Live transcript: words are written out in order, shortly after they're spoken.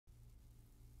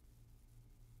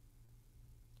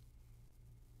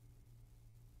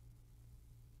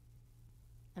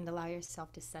and allow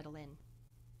yourself to settle in.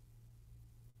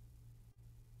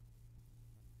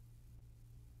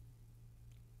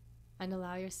 And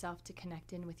allow yourself to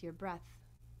connect in with your breath,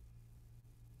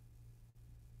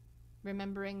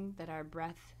 remembering that our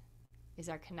breath is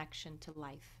our connection to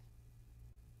life.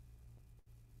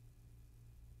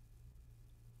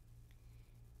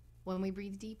 When we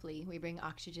breathe deeply, we bring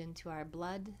oxygen to our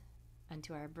blood and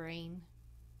to our brain.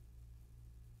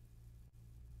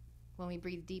 When we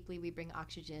breathe deeply, we bring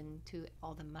oxygen to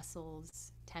all the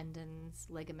muscles, tendons,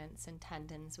 ligaments, and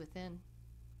tendons within.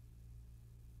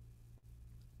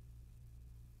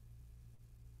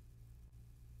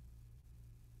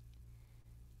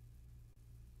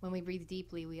 When we breathe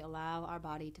deeply, we allow our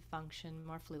body to function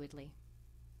more fluidly.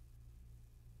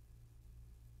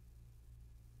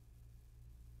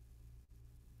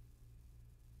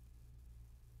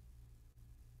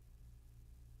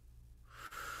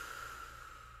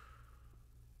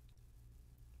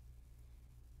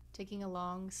 Taking a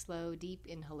long, slow, deep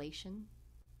inhalation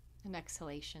and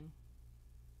exhalation.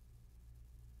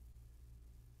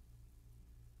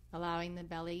 Allowing the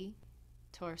belly,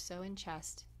 torso, and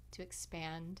chest to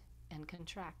expand and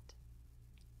contract.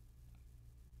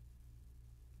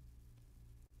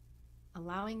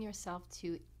 Allowing yourself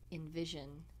to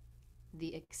envision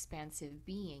the expansive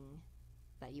being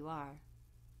that you are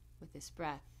with this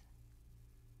breath.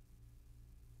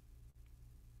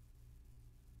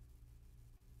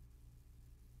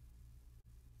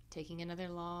 Taking another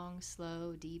long,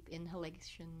 slow, deep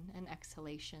inhalation and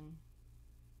exhalation.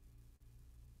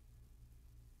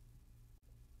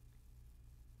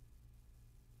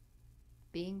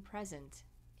 Being present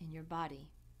in your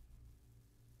body.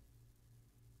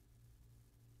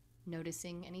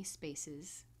 Noticing any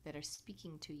spaces that are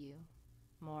speaking to you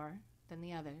more than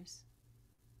the others.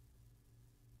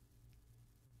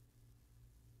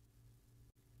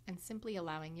 And simply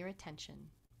allowing your attention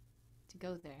to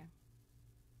go there.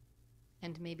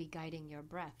 And maybe guiding your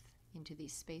breath into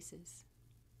these spaces.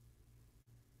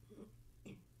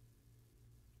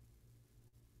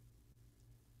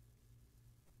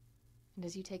 And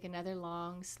as you take another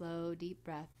long, slow, deep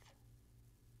breath,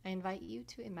 I invite you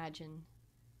to imagine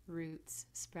roots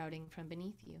sprouting from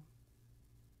beneath you.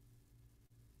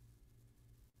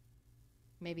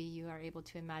 Maybe you are able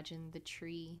to imagine the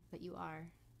tree that you are.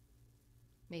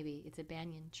 Maybe it's a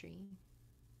banyan tree.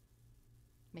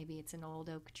 Maybe it's an old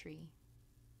oak tree.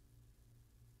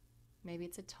 Maybe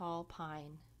it's a tall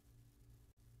pine.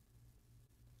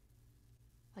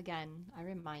 Again, I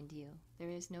remind you,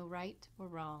 there is no right or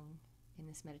wrong in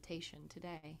this meditation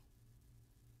today.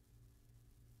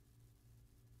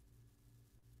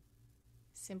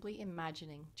 Simply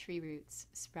imagining tree roots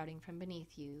sprouting from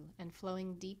beneath you and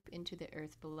flowing deep into the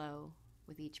earth below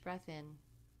with each breath in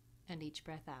and each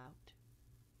breath out.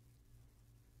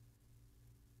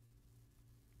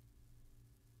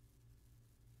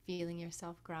 Feeling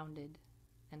yourself grounded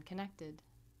and connected.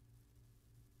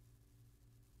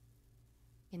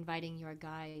 Inviting your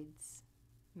guides,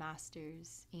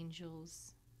 masters,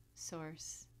 angels,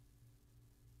 source,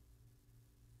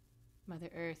 Mother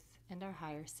Earth, and our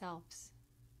higher selves.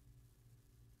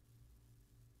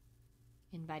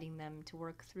 Inviting them to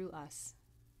work through us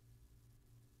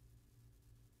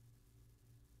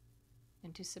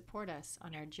and to support us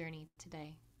on our journey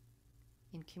today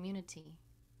in community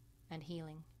and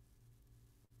healing.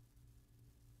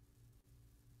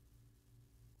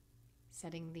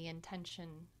 Setting the intention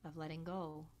of letting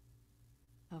go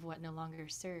of what no longer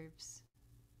serves.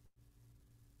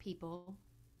 People,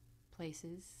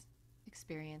 places,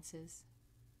 experiences.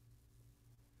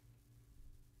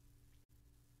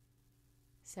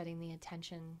 Setting the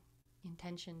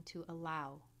intention to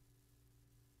allow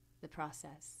the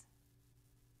process.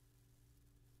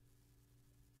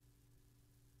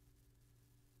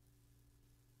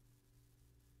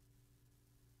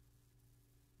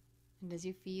 And as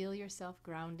you feel yourself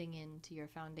grounding into your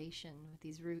foundation with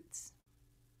these roots,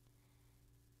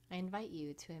 I invite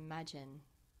you to imagine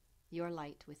your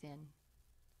light within.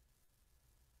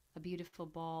 A beautiful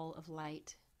ball of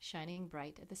light shining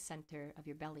bright at the center of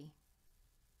your belly.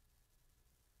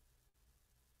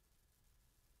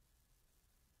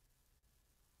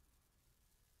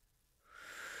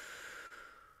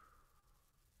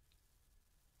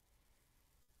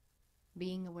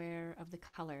 Being aware of the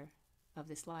color of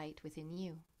this light within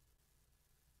you.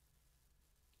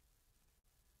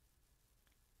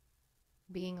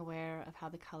 Being aware of how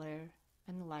the color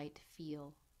and the light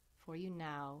feel for you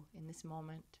now in this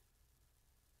moment.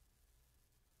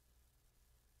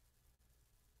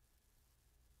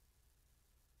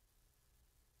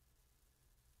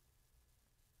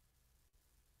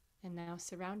 And now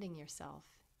surrounding yourself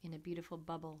in a beautiful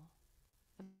bubble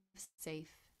of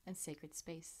safe and sacred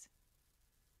space.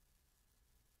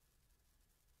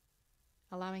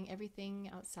 Allowing everything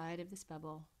outside of this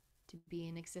bubble to be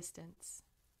in existence,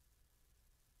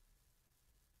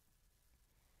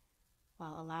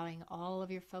 while allowing all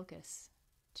of your focus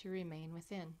to remain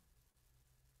within.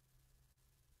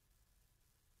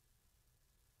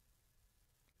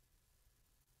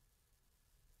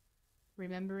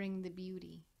 Remembering the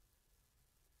beauty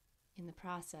in the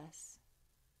process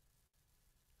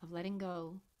of letting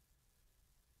go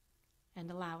and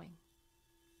allowing.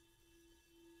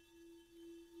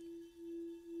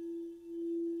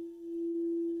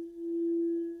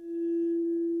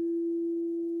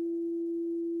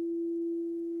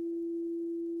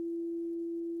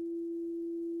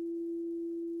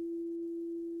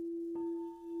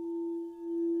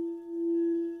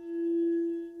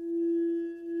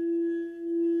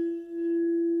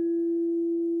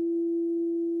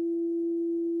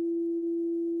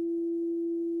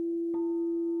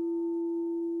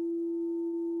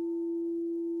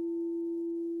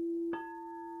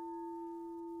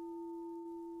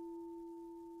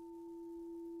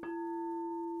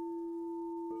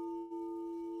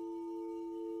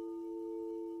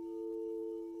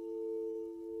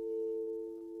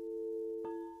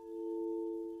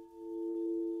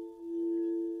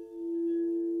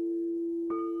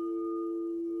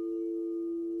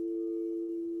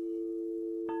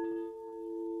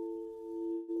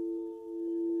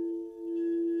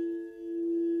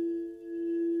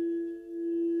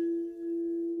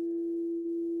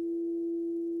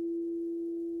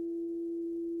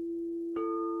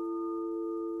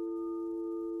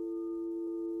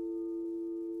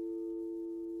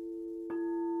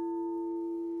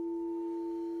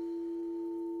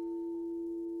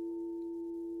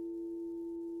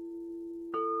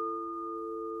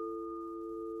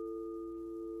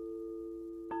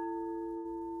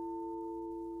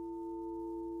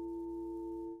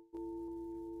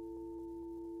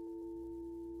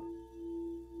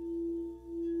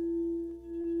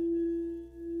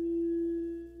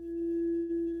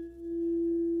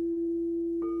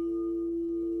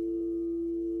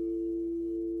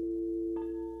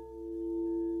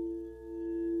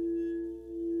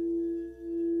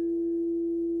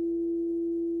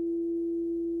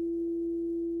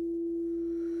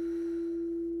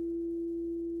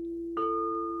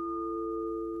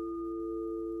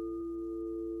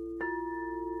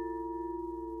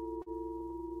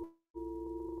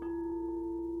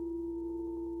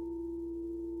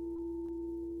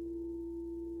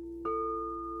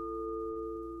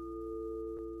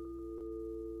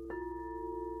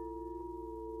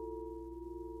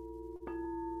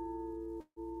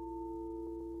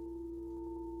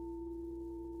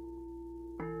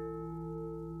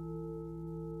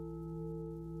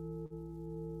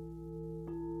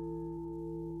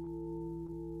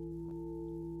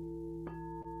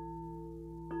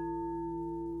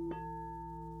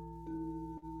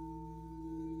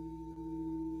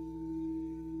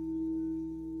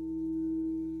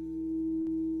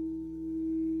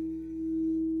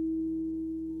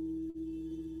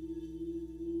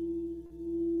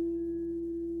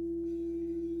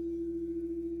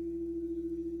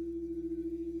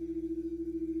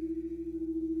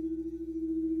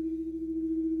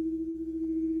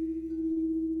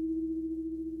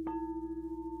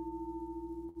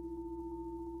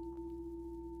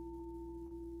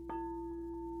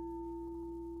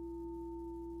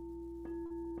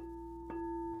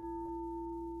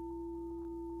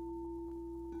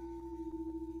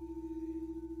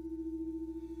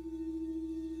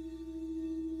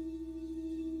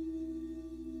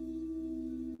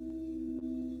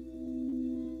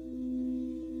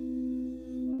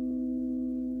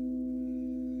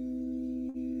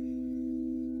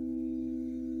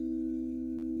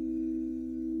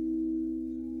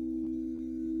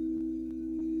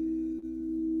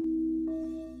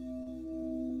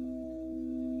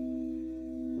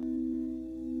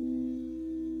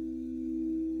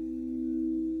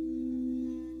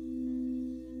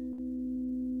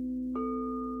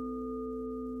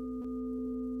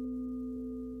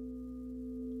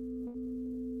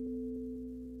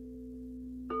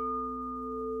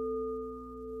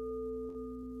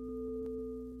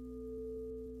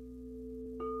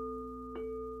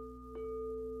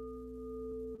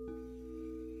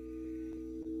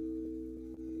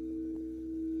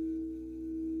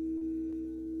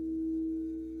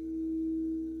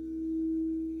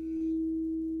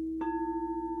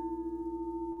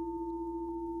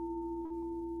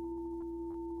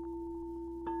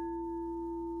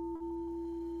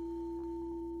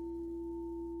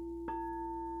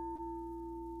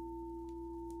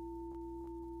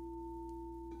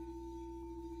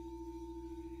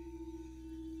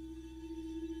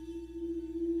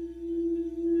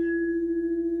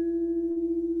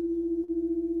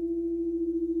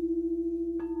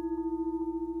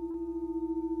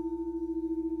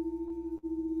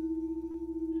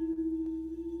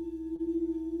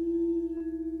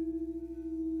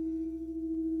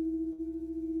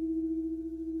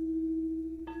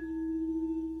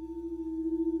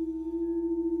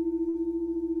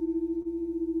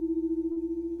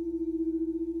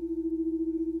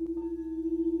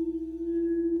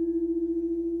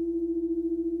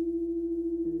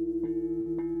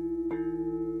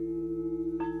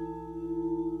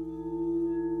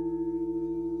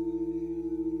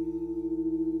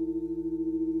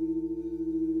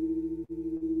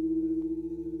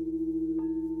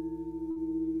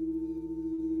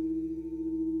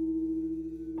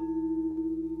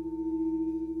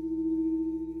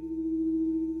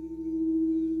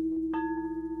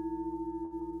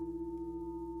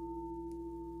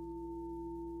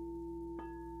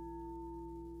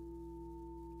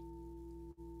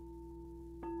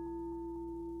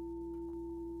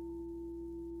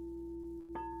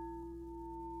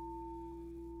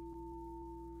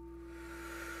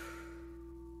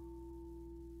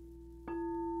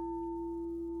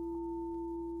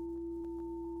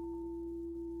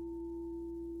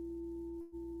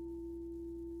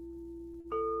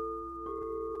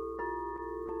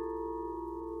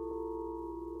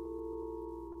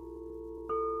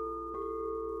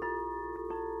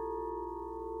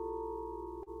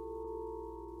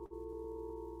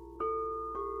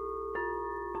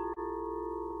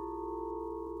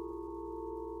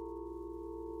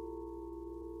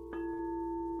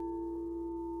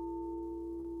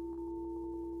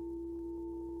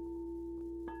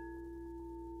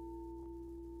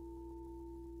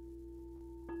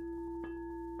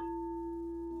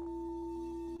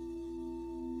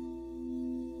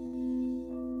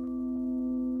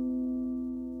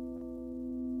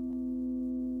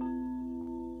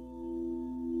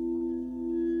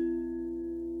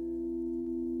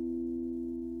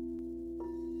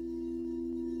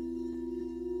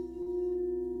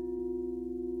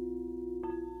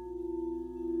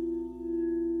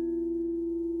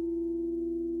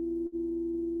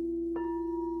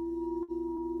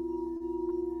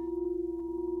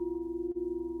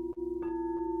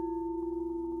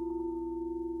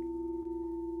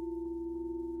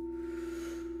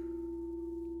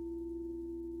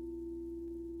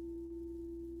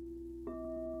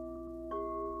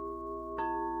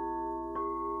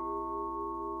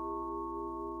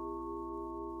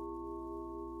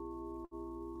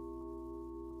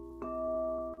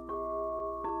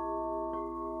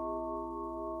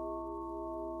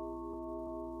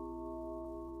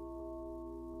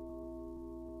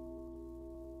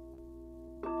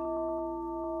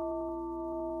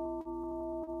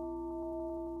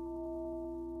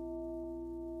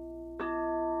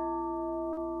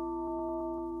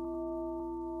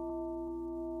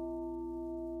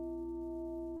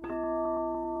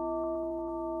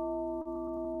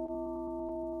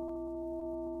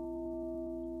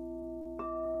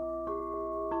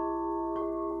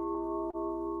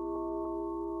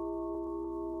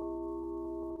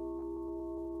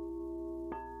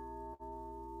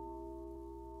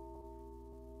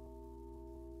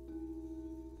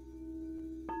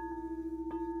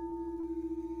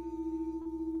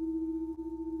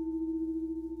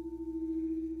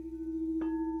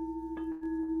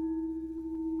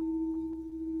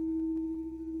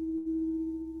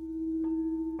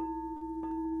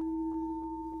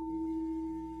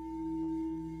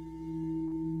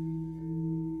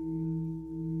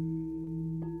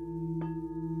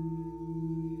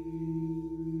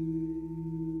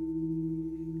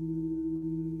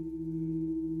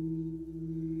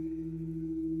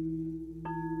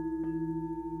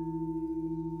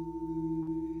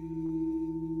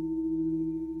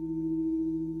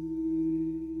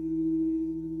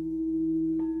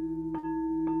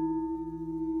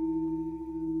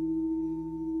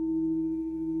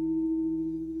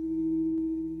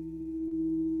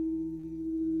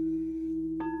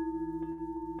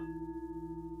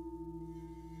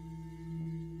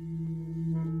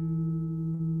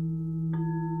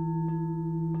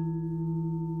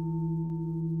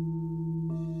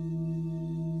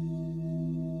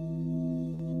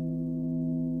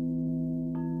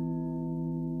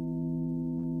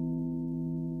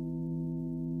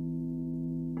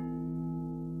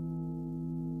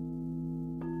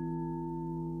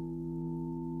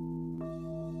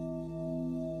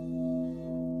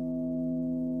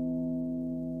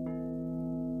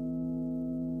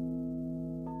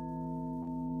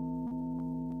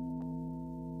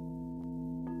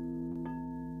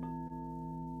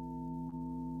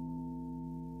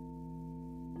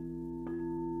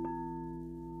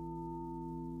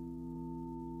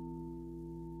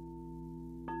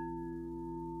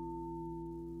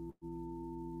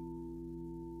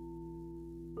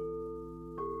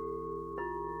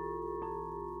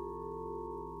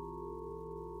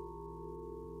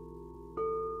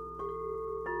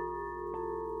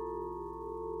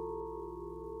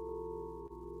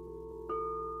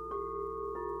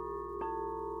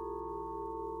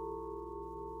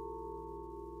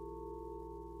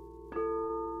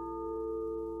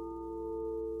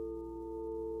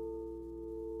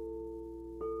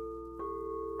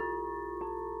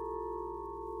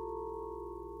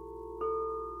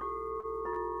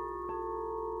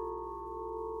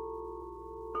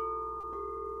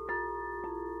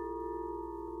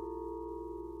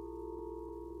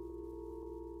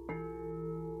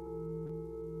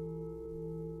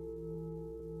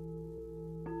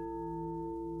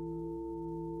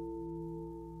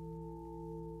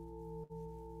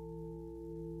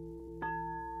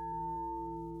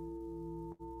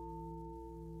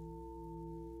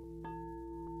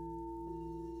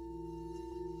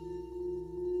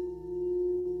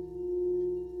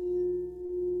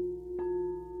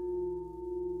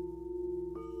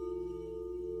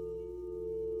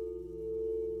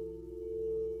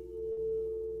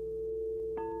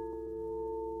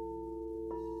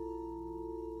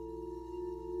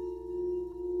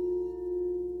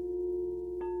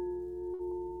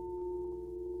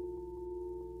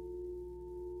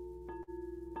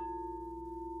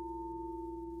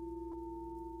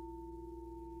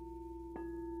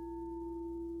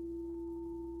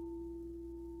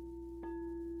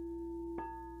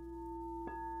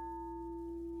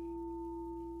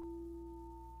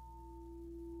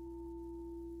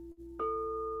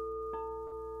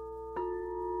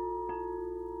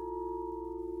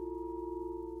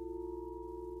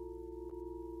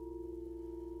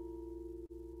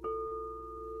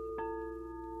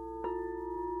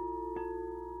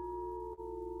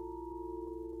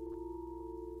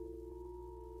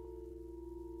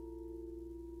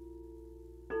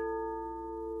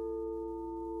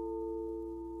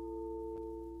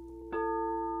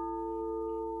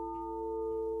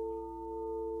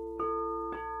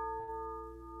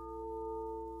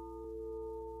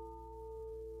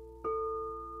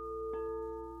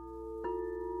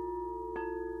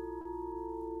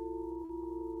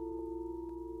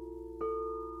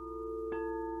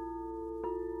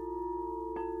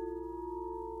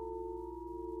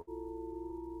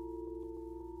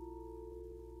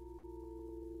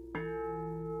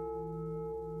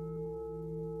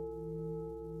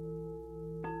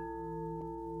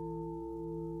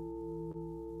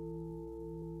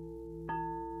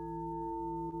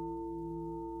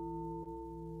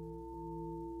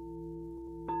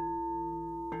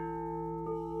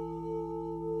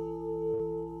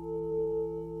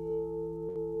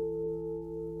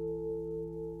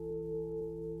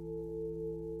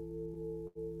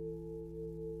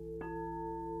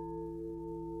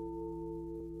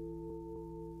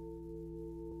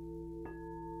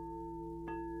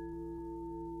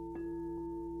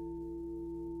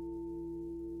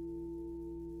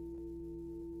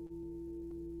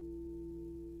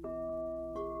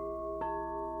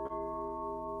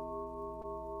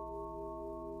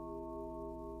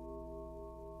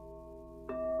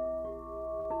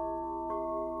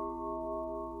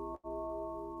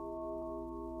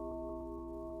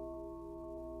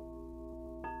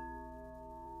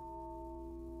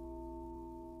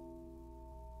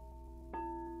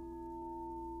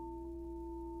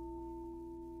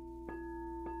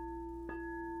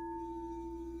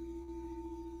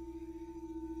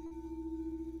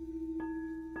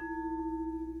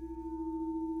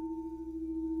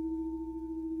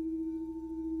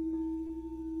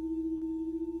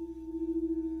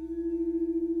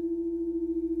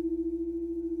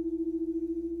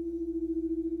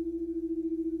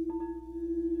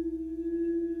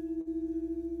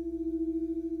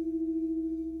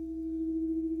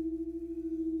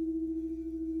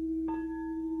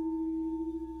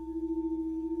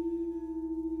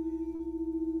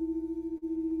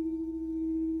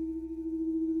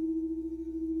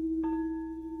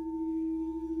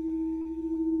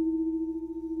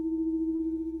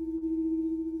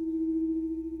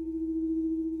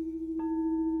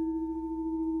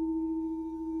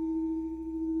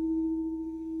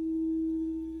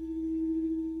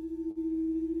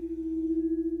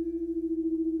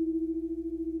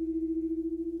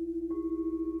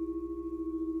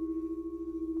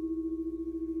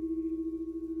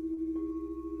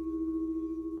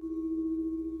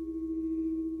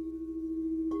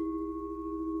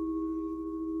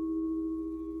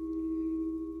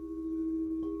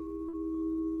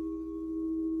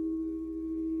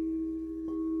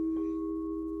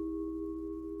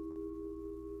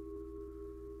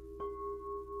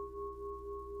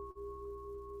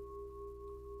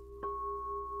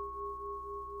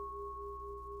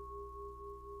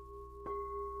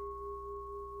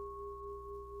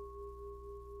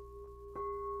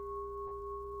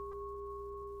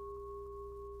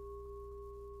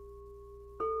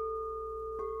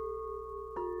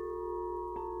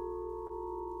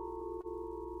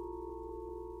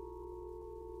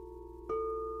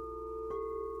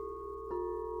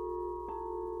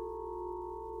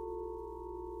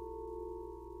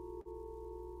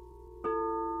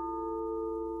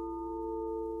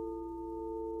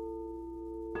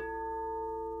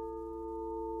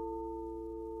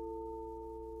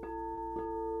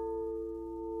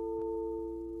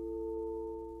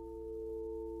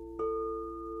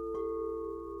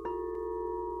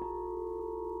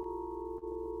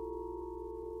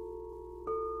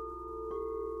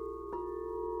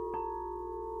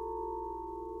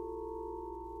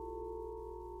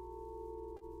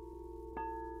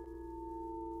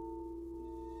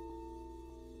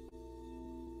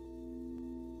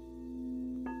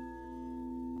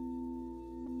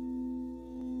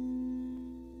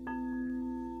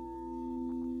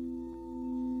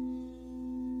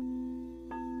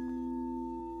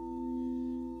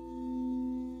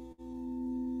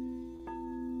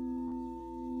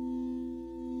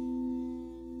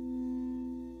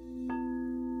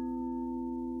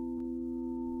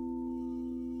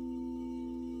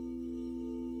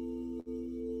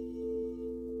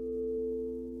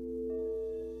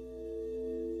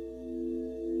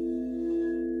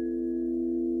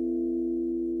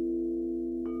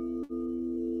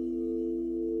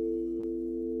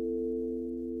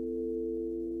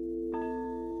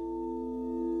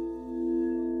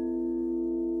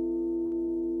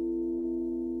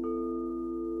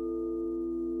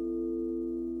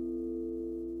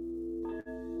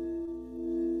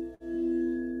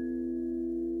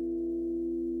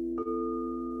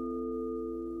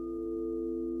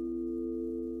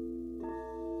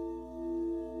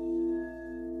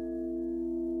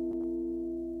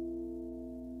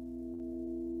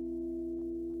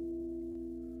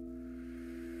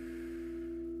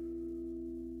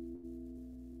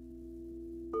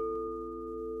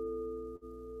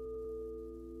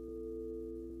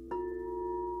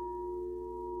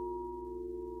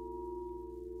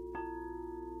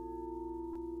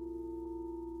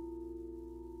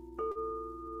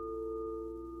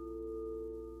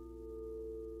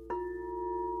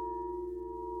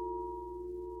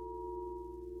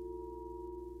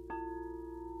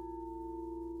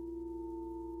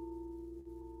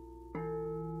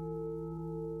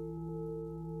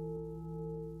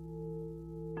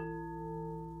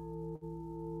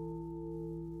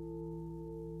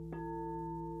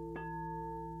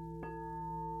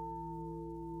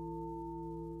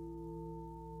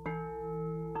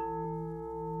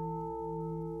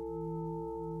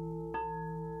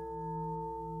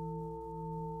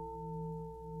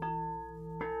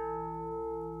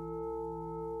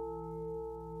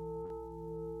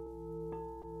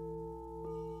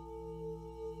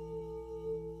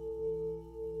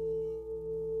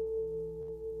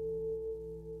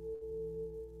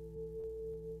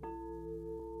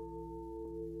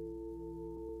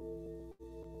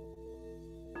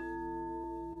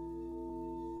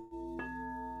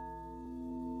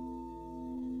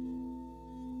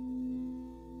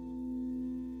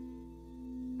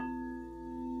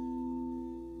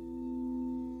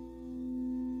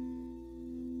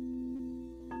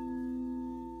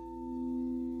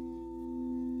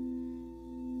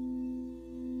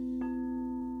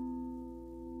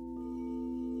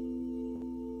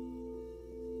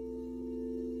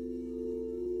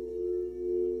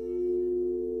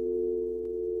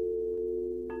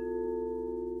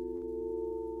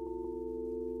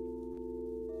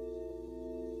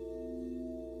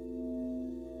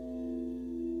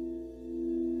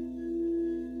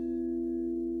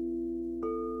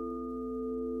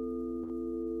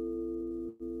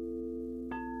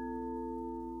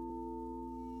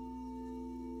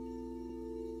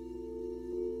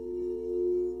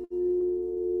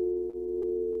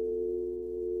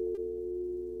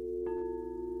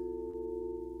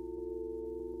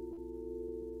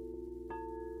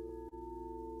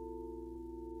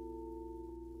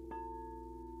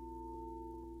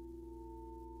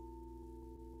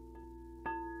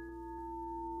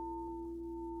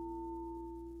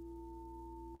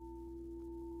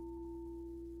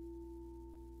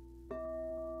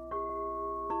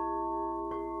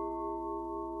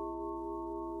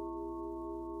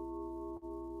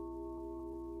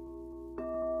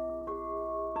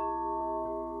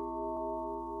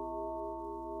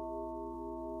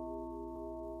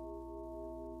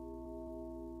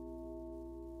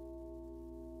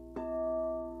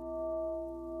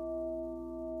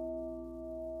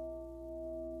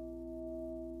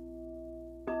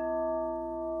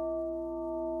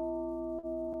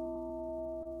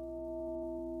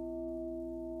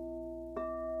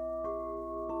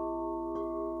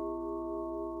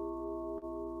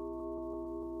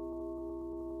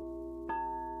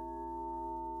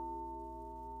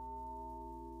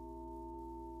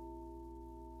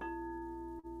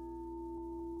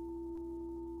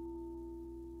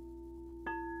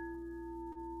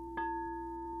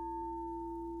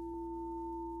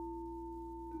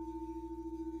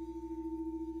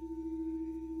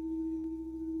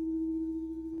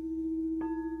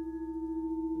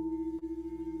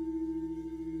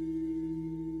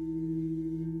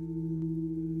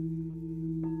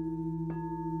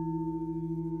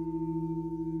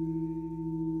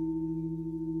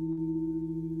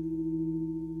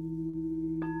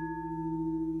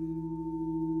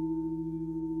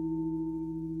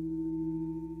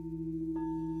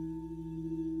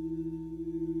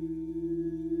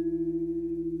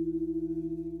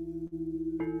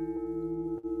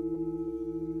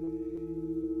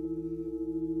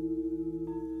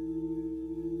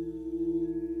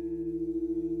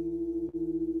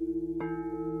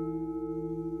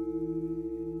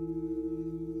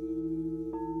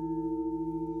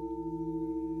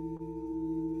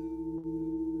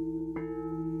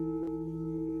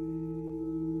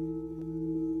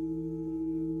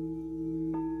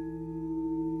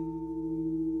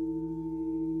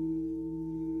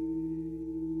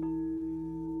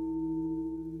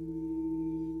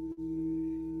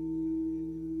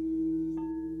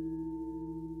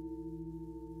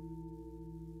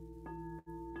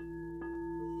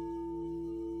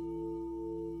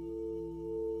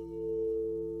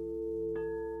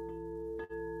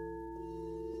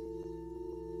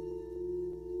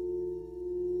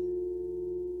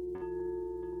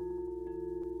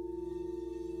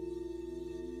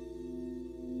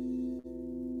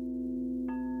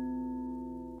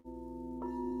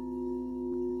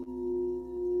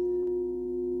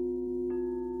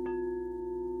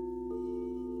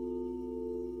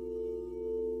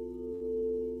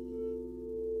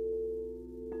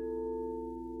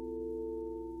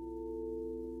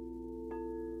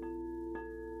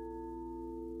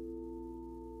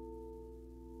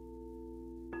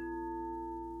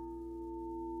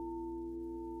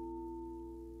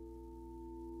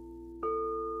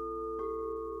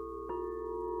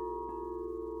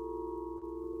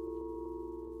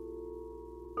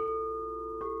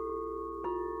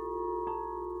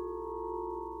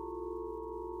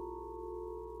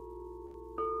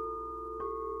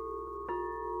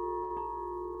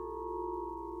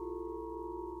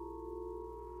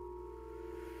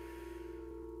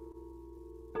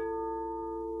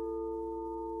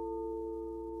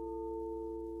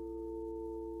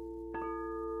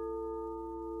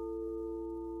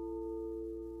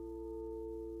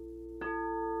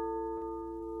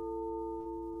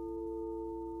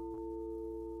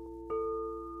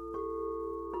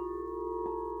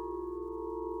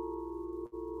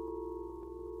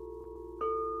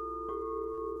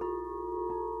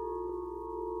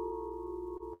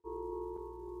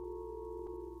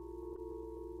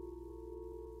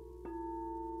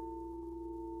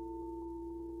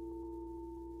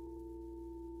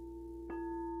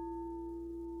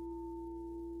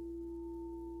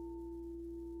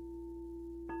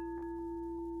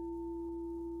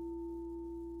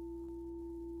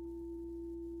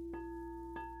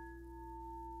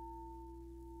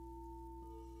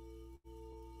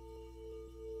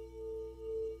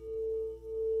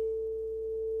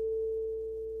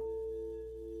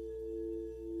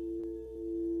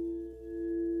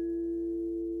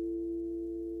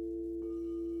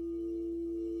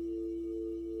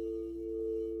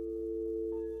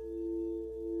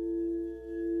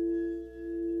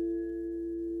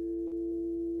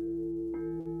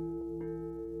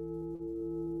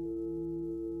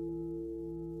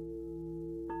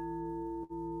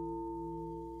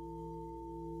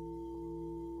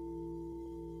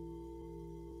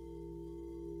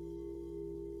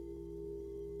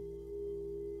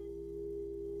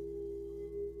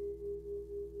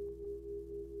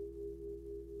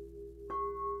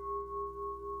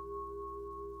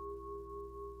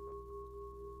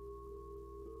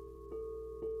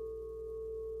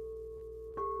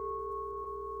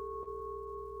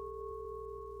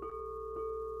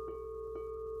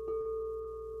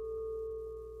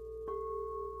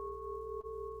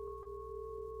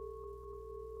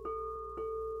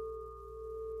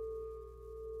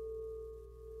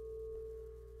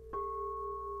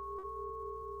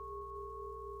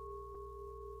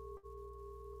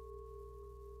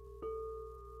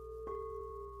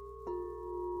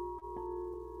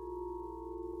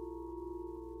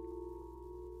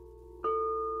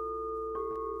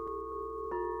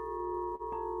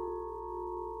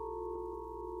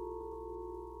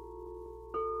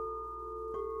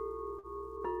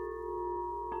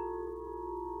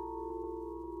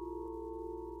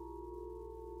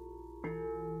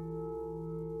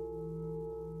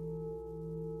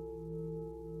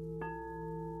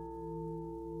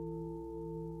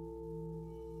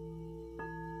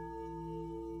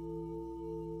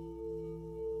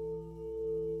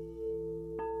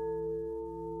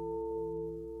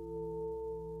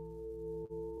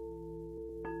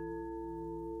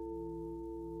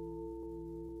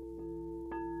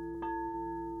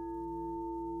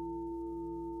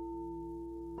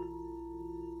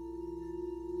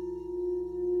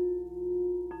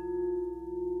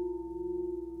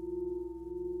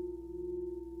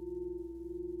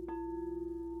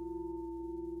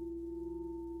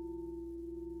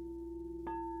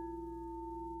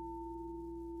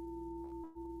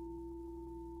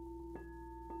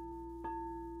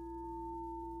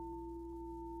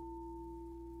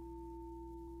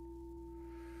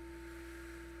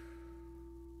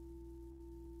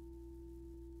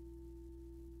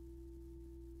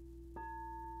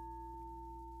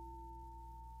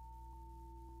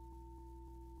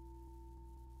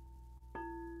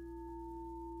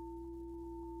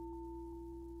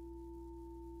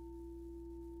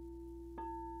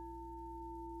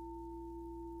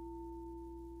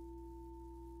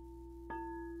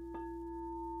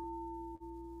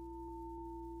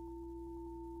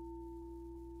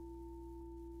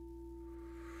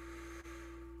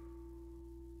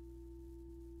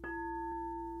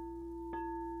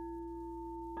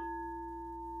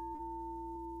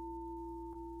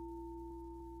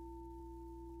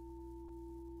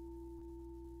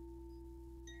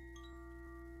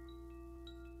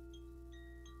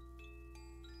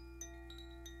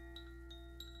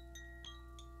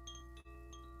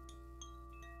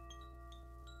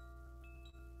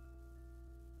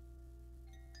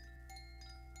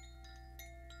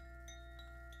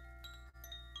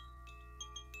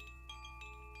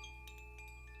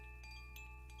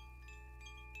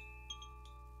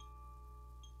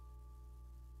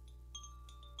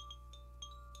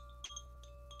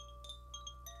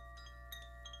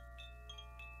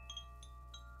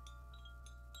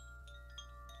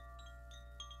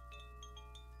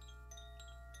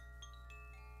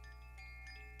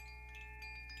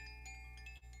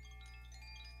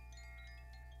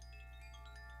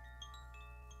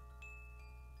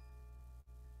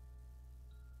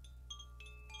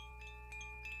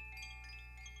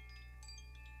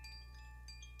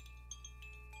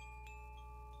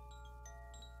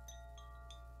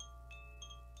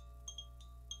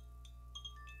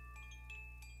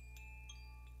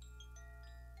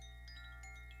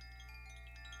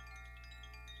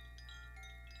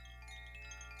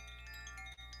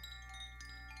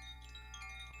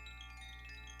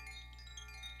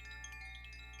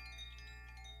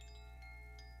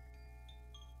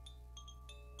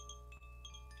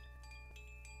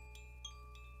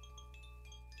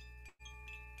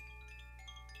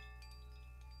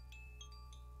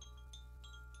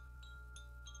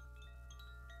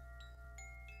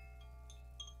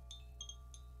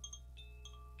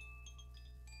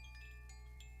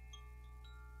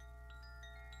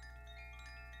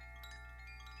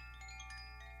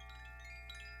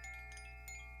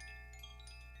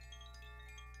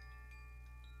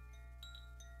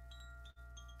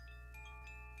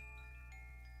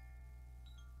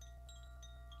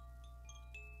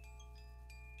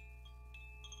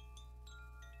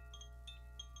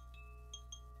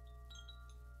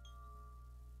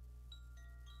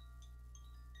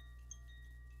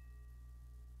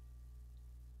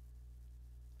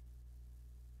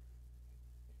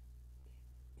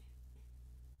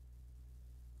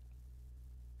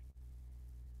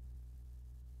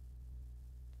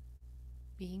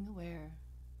 being aware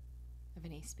of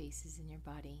any spaces in your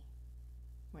body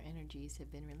where energies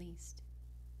have been released.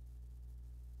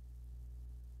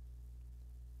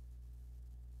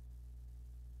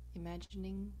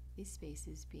 Imagining these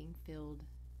spaces being filled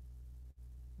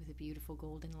with a beautiful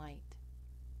golden light.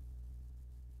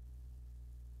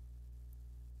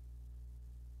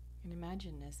 And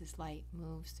imagine as this light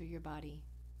moves through your body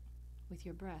with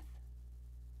your breath,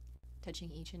 touching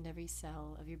each and every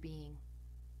cell of your being.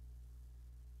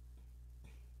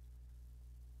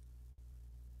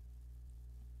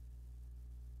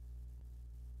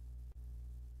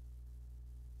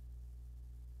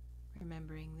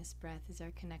 Remembering this breath is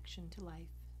our connection to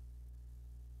life,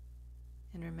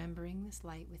 and remembering this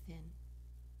light within.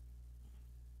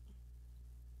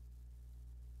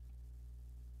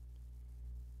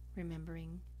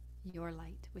 Remembering your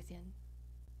light within.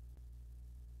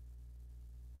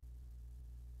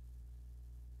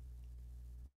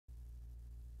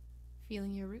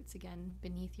 Feeling your roots again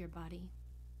beneath your body.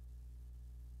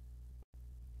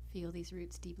 Feel these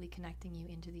roots deeply connecting you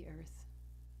into the earth,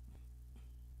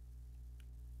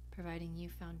 providing you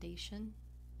foundation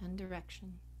and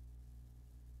direction,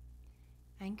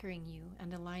 anchoring you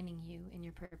and aligning you in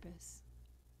your purpose.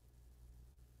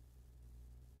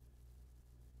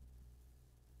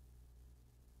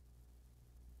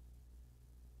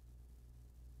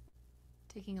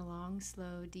 Taking a long,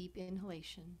 slow, deep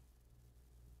inhalation,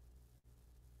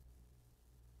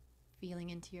 feeling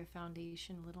into your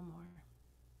foundation a little more,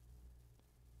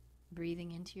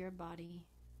 breathing into your body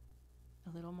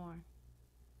a little more.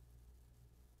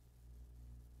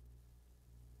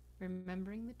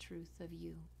 Remembering the truth of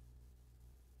you,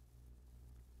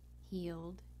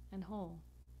 healed and whole,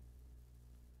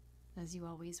 as you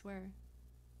always were,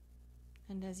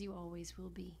 and as you always will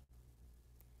be,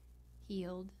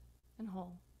 healed and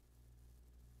whole.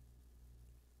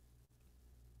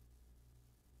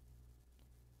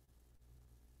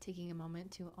 Taking a moment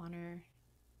to honor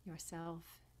yourself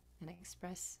and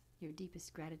express your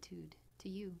deepest gratitude to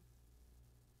you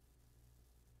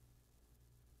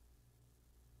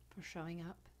for showing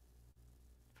up,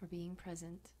 for being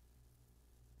present,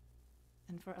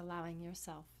 and for allowing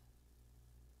yourself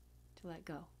to let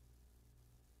go.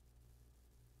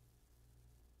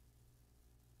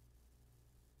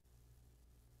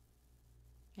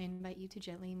 I invite you to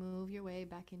gently move your way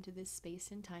back into this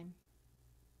space and time.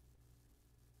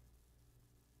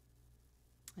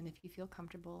 And if you feel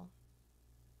comfortable,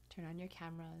 turn on your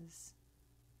cameras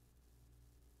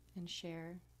and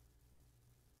share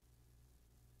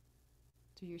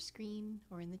through your screen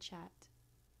or in the chat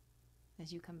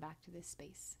as you come back to this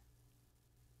space.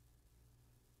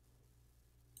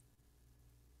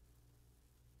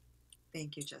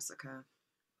 Thank you, Jessica.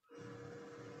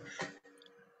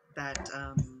 That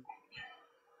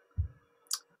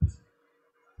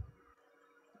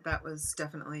was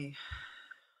definitely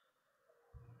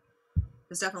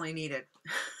needed.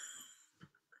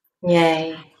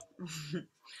 Yay.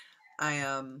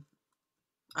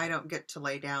 I don't get to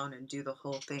lay down and do the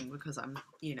whole thing because I'm,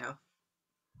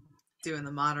 doing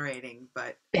the moderating,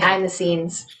 but behind the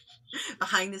scenes.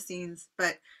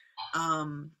 But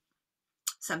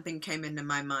something came into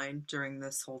my mind during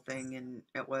this whole thing, and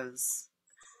it was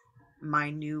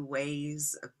my new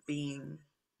ways of being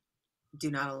do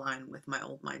not align with my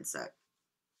old mindset.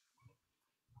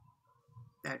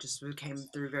 That just came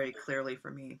through very clearly for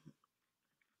me.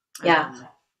 Yeah.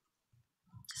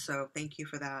 So thank you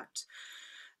for that.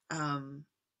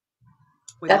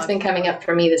 That's been coming up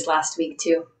for me this last week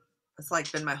too. It's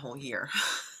like been my whole year.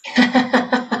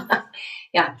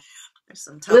 Yeah. There's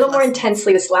some a little more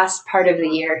intensely this last part of the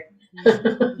year.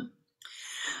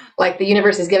 Like the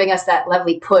universe is giving us that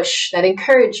lovely push, that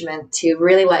encouragement to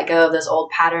really let go of those old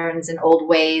patterns and old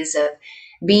ways of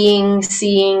being,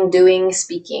 seeing, doing,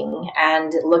 speaking,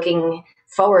 and looking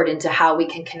forward into how we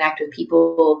can connect with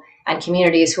people and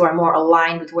communities who are more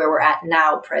aligned with where we're at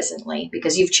now presently,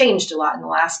 because you've changed a lot in the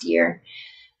last year.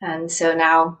 And so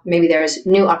now maybe there's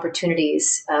new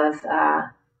opportunities of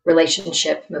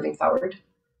relationship moving forward.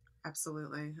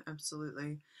 Absolutely.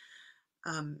 Absolutely.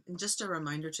 And just a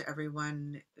reminder to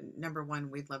everyone, number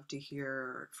one, we'd love to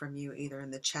hear from you either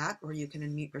in the chat, or you can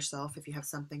unmute yourself if you have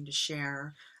something to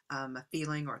share, a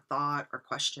feeling or thought or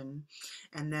question.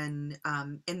 And then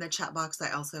in the chat box,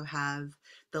 I also have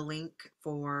the link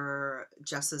for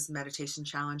Jess's meditation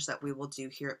challenge that we will do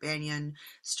here at Banyan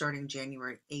starting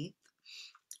January 8th.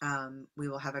 We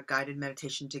will have a guided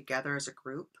meditation together as a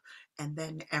group. And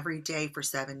then every day for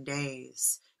 7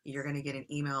 days, you're going to get an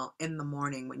email in the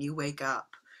morning when you wake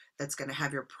up that's going to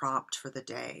have your prompt for the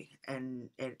day. And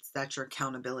that's your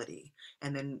accountability.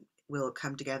 And then we'll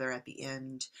come together at the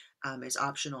end. It's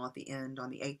optional at the end on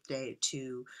the 8th day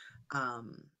to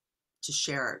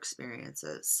share our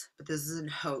experiences. But this is in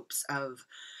hopes of,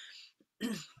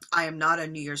 I am not a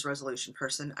New Year's resolution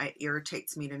person. It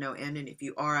irritates me to no end. And if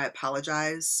you are, I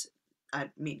apologize. I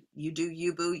mean, you do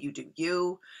you, boo, you do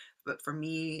you. But for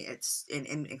me, it's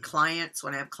in clients,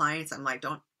 when I have clients, I'm like,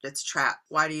 it's a trap.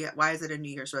 Why is it a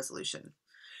New Year's resolution?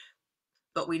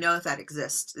 But we know that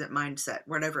exists, that mindset,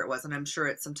 whatever it was. And I'm sure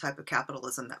it's some type of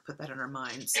capitalism that put that in our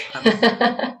minds.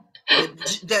 The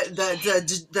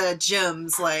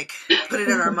gyms, like, put it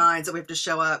in our minds that we have to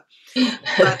show up.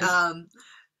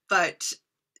 But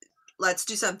let's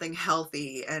do something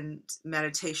healthy, and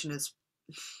meditation is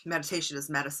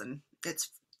medicine. It's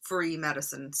free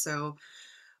medicine. So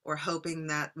we're hoping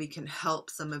that we can help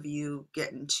some of you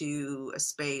get into a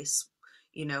space,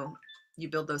 you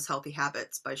build those healthy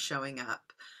habits by showing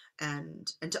up,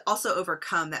 and to also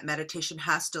overcome that meditation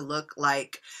has to look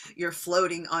like you're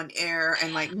floating on air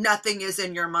and like nothing is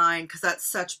in your mind, because that's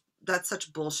such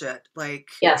bullshit. Like,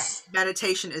 yes,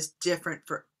 meditation is different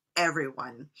for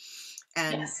everyone,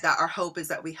 and yes, that our hope is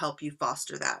that we help you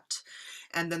foster that.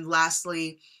 And then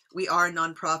lastly, we are a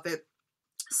nonprofit.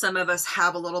 Some of us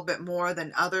have a little bit more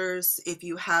than others. If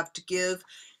you have to give,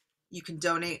 you can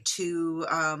donate to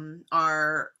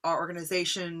our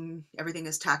organization. Everything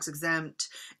is tax exempt.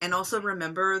 And also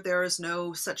remember, there is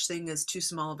no such thing as too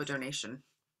small of a donation.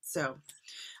 So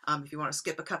if you want to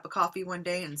skip a cup of coffee one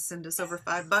day and send us over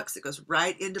 $5, it goes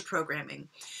right into programming.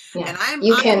 yeah. And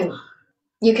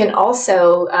You can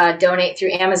also donate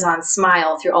through Amazon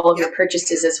Smile through all of Yep. your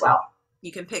purchases as well.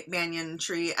 You can pick Banyan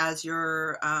Tree as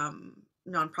your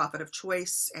nonprofit of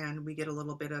choice, and we get a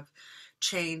little bit of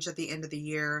change at the end of the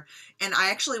year. And I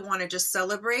actually want to just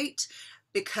celebrate,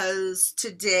 because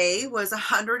today was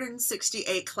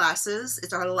 168 classes.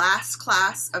 It's our last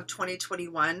class of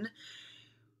 2021.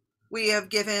 We have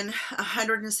given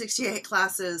 168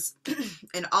 classes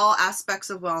in all aspects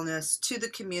of wellness to the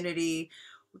community,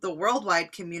 the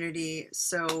worldwide community.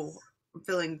 So I'm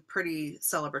feeling pretty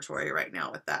celebratory right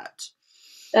now with that.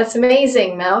 That's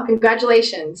amazing, Mel.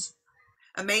 Congratulations.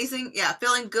 Amazing. Yeah,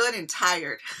 feeling good and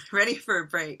tired, ready for a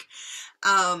break.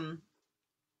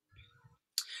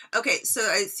 Okay, so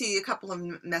I see a couple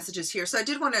of messages here. So I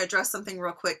did want to address something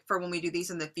real quick for when we do these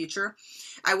in the future.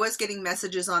 I was getting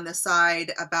messages on the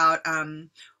side about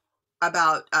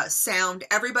sound.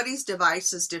 Everybody's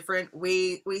device is different.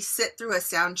 We sit through a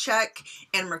sound check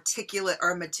and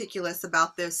are meticulous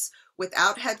about this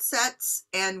without headsets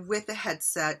and with a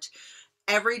headset.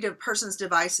 Every person's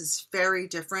device is very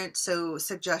different. So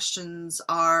suggestions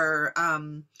are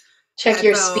check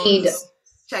your speed.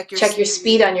 Check your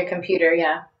speed on your computer.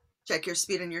 Yeah. Check your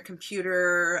speed on your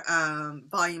computer,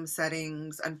 volume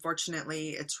settings. Unfortunately,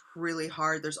 it's really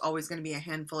hard. There's always going to be a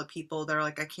handful of people that are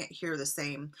like, I can't hear the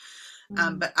same.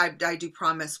 But I do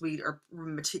promise we are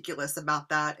meticulous about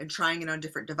that and trying it on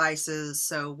different devices.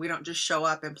 So we don't just show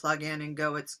up and plug in and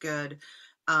go, it's good.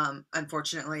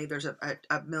 Unfortunately, there's a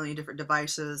million different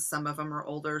devices. Some of them are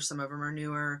older, some of them are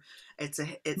newer.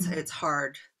 It's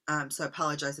hard. So I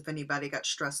apologize if anybody got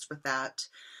stressed with that.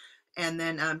 And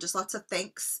then just lots of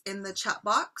thanks in the chat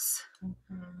box.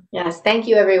 Yes, thank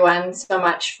you everyone so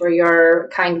much for your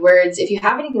kind words. If you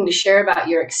have anything to share about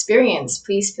your experience,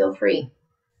 please feel free.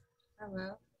 I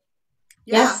will.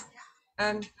 Yes.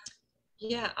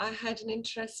 Yeah, I had an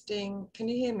interesting. Can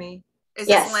you hear me? Is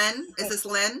Yes. this Lynn? Is this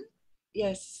Lynn?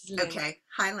 Yes, Lynn. Okay.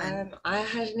 Hi, Lynn. I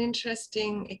had an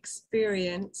interesting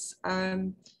experience.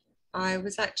 I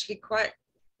was actually quite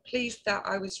pleased that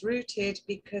I was rooted,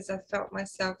 because I felt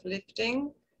myself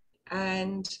lifting,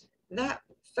 and that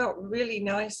felt really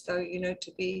nice, though,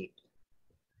 to be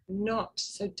not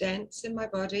so dense in my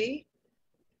body,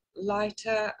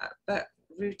 lighter but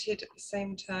rooted at the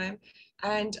same time.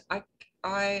 And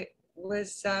I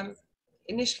was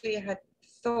initially had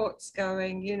thoughts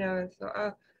going, and thought,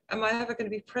 oh, am I ever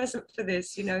going to be present for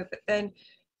this, but then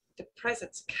the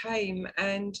presence came,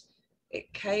 and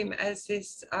it came as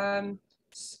this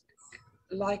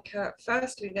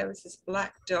firstly there was this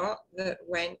black dot that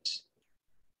went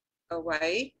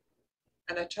away,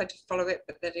 and I tried to follow it,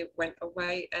 but then it went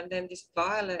away, and then this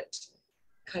violet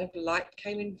kind of light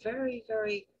came in, very,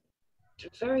 very,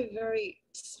 very, very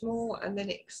small, and then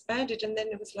it expanded, and then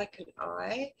it was like an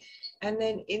eye, and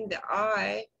then in the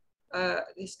eye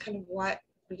this kind of white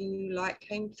blue light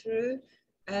came through,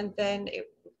 and then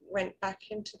it went back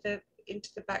into the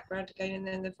background again, and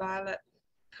then the violet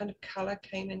kind of color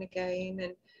came in again,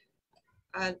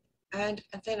 and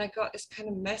then I got this kind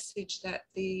of message that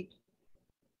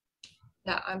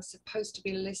I'm supposed to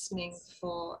be listening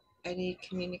for any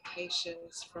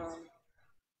communications from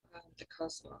the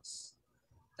cosmos.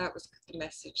 That was the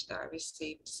message that I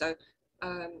received. So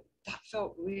that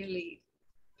felt really,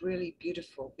 really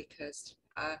beautiful, because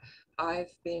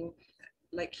I've been,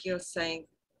 like you're saying,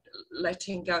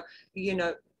 letting go. You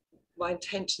know, my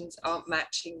intentions aren't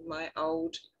matching my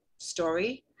old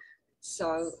story.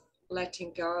 So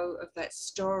letting go of that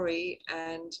story,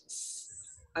 and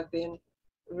I've been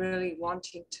really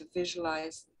wanting to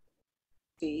visualize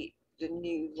the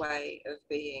new way of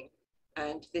being,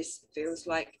 and this feels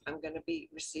like I'm going to be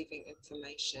receiving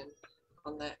information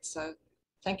on that. So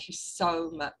thank you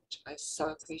so much. I so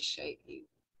appreciate you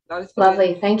both.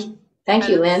 Lovely. Thank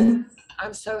you, Lynn.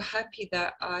 I'm so happy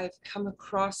that I've come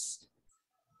across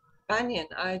Banyan.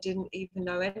 I didn't even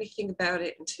know anything about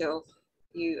it until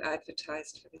you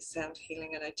advertised for this sound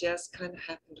healing, and I just kind of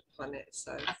happened upon it.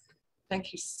 So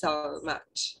thank you so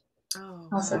much. Oh,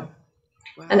 Awesome.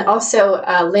 wow. And also,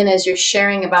 Lynn, as you're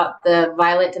sharing about the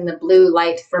violet and the blue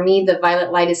light, for me, the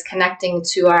violet light is connecting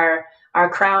to our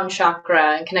crown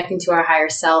chakra and connecting to our higher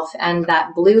self. And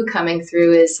that blue coming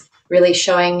through is really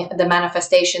showing the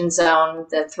manifestation zone,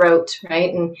 the throat,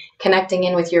 right? And connecting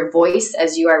in with your voice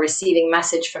as you are receiving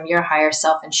message from your higher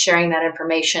self and sharing that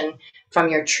information from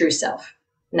your true self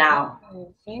now.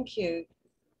 Oh, thank you.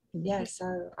 Yes,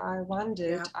 so I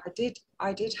wondered. Yeah.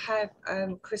 I did have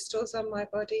crystals on my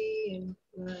body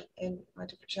in my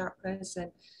different chakras,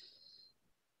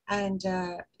 and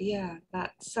yeah,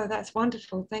 that's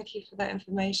wonderful. Thank you for that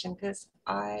information, because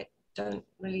I don't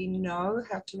really know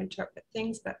how to interpret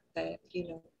things, but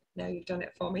now you've done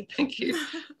it for me. Thank you.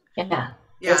 Yeah.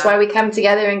 That's why we come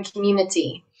together in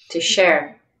community to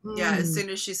share. Yeah, as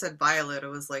soon as she said violet, it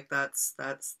was like that's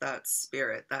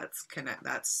spirit. That's connect.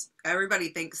 That's everybody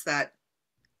thinks that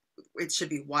it should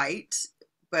be white,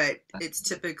 but it's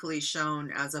typically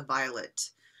shown as a violet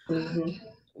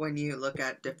when you look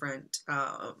at different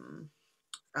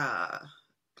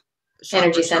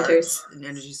energy centers. And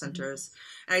energy centers.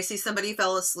 And I see somebody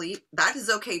fell asleep. That is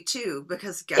okay too,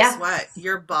 because guess what?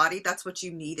 Your body, that's what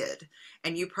you needed,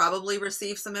 and you probably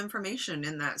received some information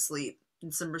in that sleep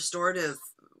and some restorative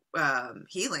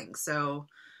healing. So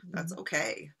that's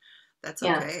okay. That's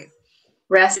okay.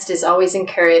 Rest is always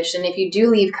encouraged, and if you do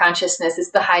leave consciousness,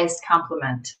 it's the highest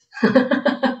compliment.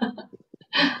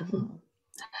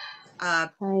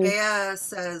 Bea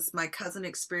says, my cousin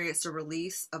experienced a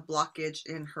release of blockage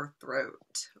in her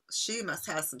throat. She must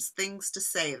have some things to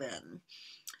say then.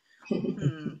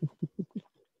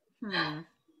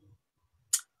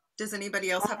 Does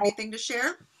anybody else have anything to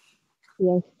share?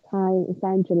 Yes. Hi, it's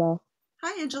Angela.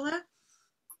 Hi, Angela.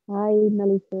 Hi,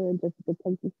 Melissa and Jessica.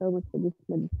 Thank you so much for this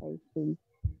meditation.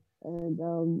 And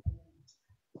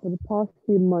for the past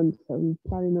few months, I'm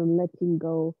planning on letting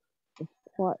go of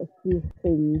quite a few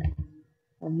things.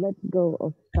 I've let go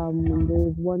of some, and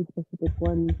there's one specific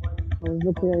one. I was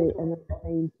looking at it and I'm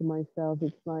saying to myself,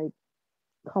 it's like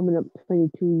coming up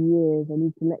 22 years. I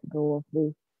need to let go of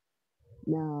this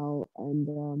now, and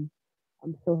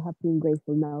I'm so happy and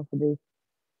grateful now for this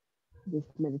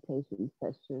meditation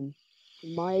session.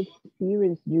 My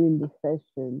experience during this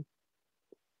session,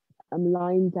 I'm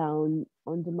lying down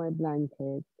under my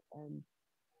blanket and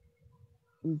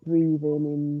breathing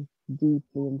in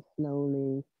deeply and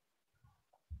slowly.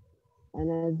 And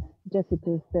as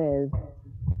Jessica says,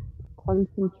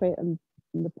 concentrate on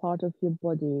the part of your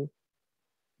body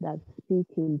that's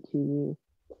speaking to you.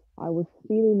 I was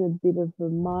feeling a bit of a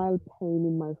mild pain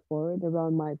in my forehead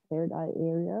around my third eye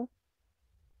area.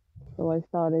 So I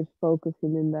started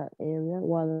focusing in that area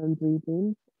while I'm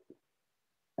breathing.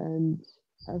 And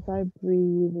as I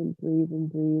breathe and breathe and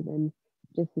breathe, and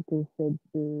Jessica said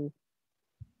to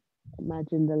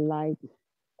imagine the light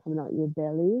coming out your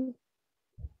belly,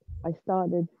 I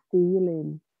started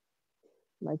feeling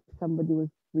like somebody was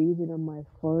breathing on my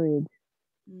forehead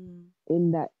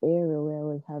in that area where I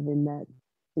was having that,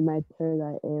 in my third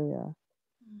eye area.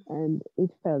 And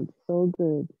it felt so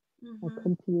good. I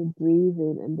continued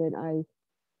breathing, and then I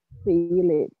feel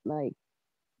it like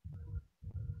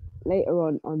later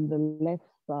on the left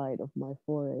side of my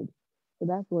forehead. So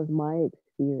that was my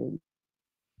experience.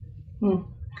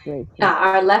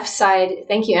 Our left side,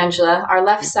 thank you, Angela. Our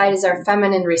left side is our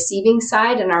feminine receiving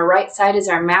side, and our right side is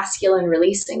our masculine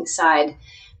releasing side.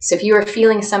 So if you are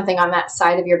feeling something on that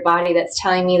side of your body that's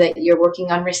telling me that you're working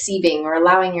on receiving or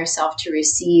allowing yourself to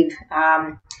receive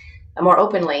more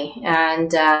openly,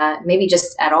 and maybe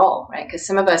just at all, right? Because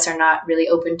some of us are not really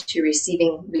open to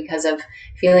receiving because of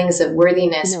feelings of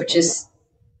worthiness, which is...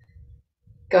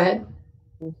 Go ahead.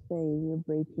 You're saying you're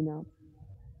breaking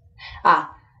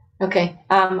up. Okay.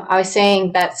 I was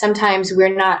saying that sometimes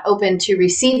we're not open to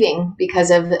receiving because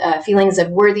of feelings of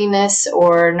worthiness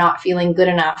or not feeling good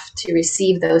enough to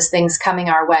receive those things coming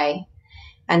our way.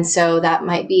 And so that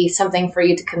might be something for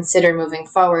you to consider moving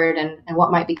forward, and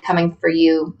what might be coming for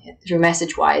you through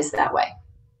message-wise that way.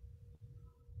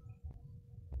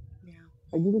 Yeah.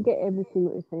 I didn't get everything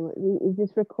what you're saying. Is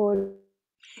this recorded?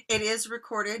 It is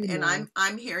recorded, and No.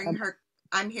 I'm hearing her.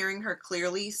 I'm hearing her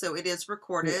clearly, so it is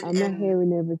recorded. I'm not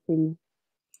hearing everything.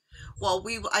 Well,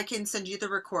 I can send you the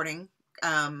recording.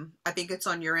 I think it's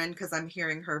on your end because I'm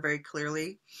hearing her very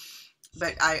clearly.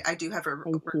 But I do have it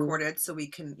recorded, so you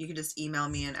can just email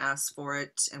me and ask for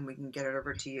it, and we can get it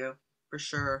over to you for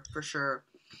sure.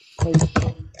 Thank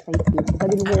you. I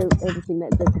didn't hear everything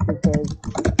that Jessica said.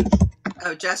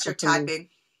 Oh, Jess, you're typing.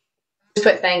 Just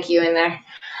put thank you in there.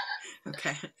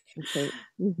 Okay. Okay.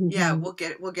 Yeah, we'll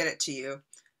get it to you.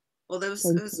 Well, it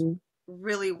was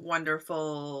really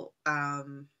wonderful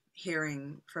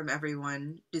hearing from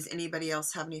everyone. Does anybody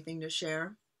else have anything to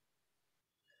share?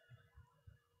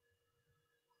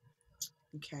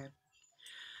 Okay.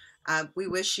 We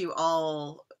wish you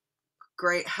all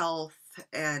great health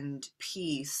and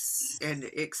peace and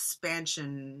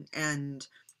expansion, and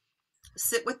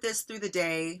sit with this through the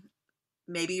day.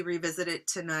 Maybe revisit it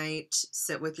tonight,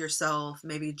 sit with yourself,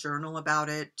 maybe journal about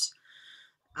it.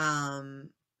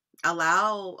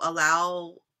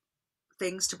 Allow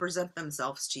things to present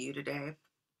themselves to you today,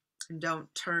 and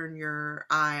don't turn your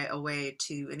eye away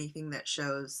to anything that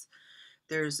shows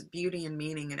there's beauty and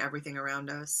meaning in everything around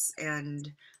us.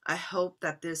 And I hope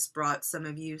that this brought some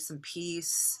of you some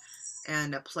peace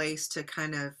and a place to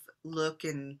kind of look,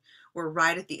 and we're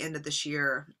right at the end of this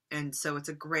year, and so it's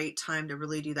a great time to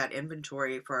really do that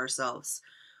inventory for ourselves.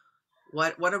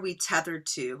 What are we tethered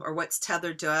to, or what's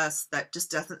tethered to us that just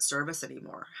doesn't serve us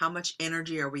anymore? How much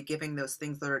energy are we giving those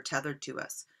things that are tethered to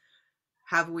us?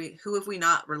 Who have we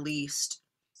not released?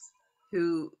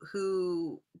 Who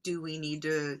do we need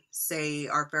to say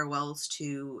our farewells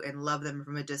to and love them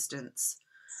from a distance?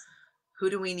 Who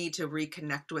do we need to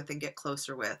reconnect with and get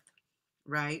closer with,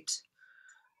 right?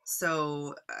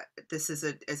 So this is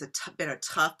been a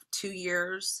tough 2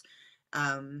 years.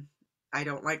 I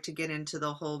don't like to get into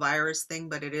the whole virus thing,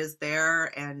 but it is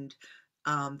there, and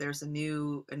there's a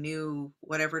new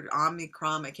whatever,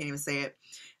 Omicron, I can't even say it.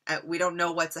 We don't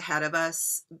know what's ahead of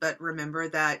us, but remember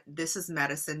that this is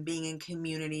medicine. Being in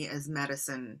community is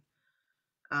medicine.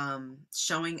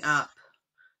 Showing up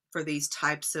for these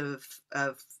types of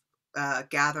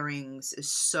gatherings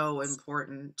is so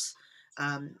important.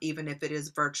 Even if it is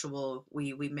virtual,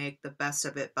 we make the best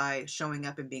of it by showing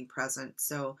up and being present.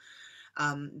 So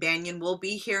Banyan will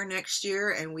be here next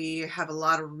year, and we have a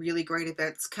lot of really great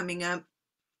events coming up.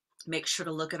 Make sure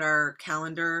to look at our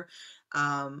calendar.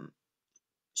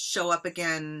 Show up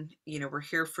again. We're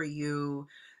here for you.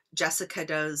 Jessica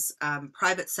does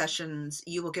private sessions.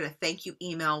 You will get a thank you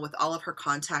email with all of her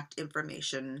contact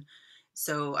information.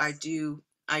 So I do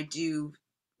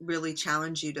really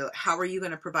challenge you to, how are you going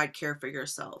to provide care for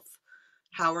yourself?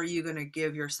 How are you going to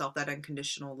give yourself that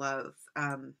unconditional love?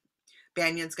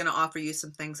 Banyan's going to offer you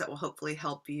some things that will hopefully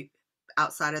help you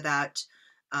outside of that.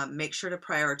 Make sure to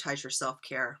prioritize your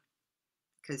self-care,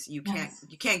 because you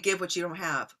can't give what you don't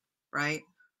have, right?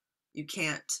 You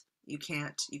can't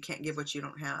give what you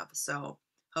don't have. So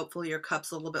hopefully your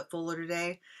cup's a little bit fuller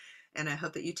today, and I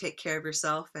hope that you take care of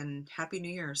yourself, and Happy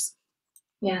New Year's.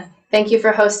 Yeah. Thank you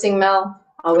for hosting, Mel.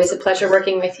 Always a pleasure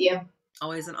working with you.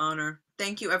 Always an honor.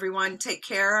 Thank you, everyone. Take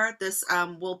care. This I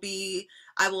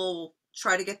will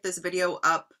try to get this video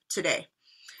up today.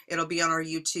 It'll be on our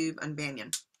YouTube and Banyan.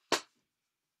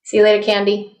 See you later,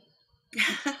 Candy.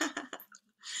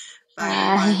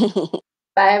 Bye, everyone.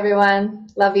 Bye, everyone.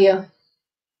 Love you.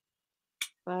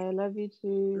 Bye. Love you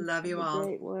too. Love you all.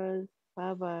 Great words.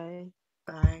 Bye-bye.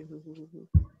 Bye.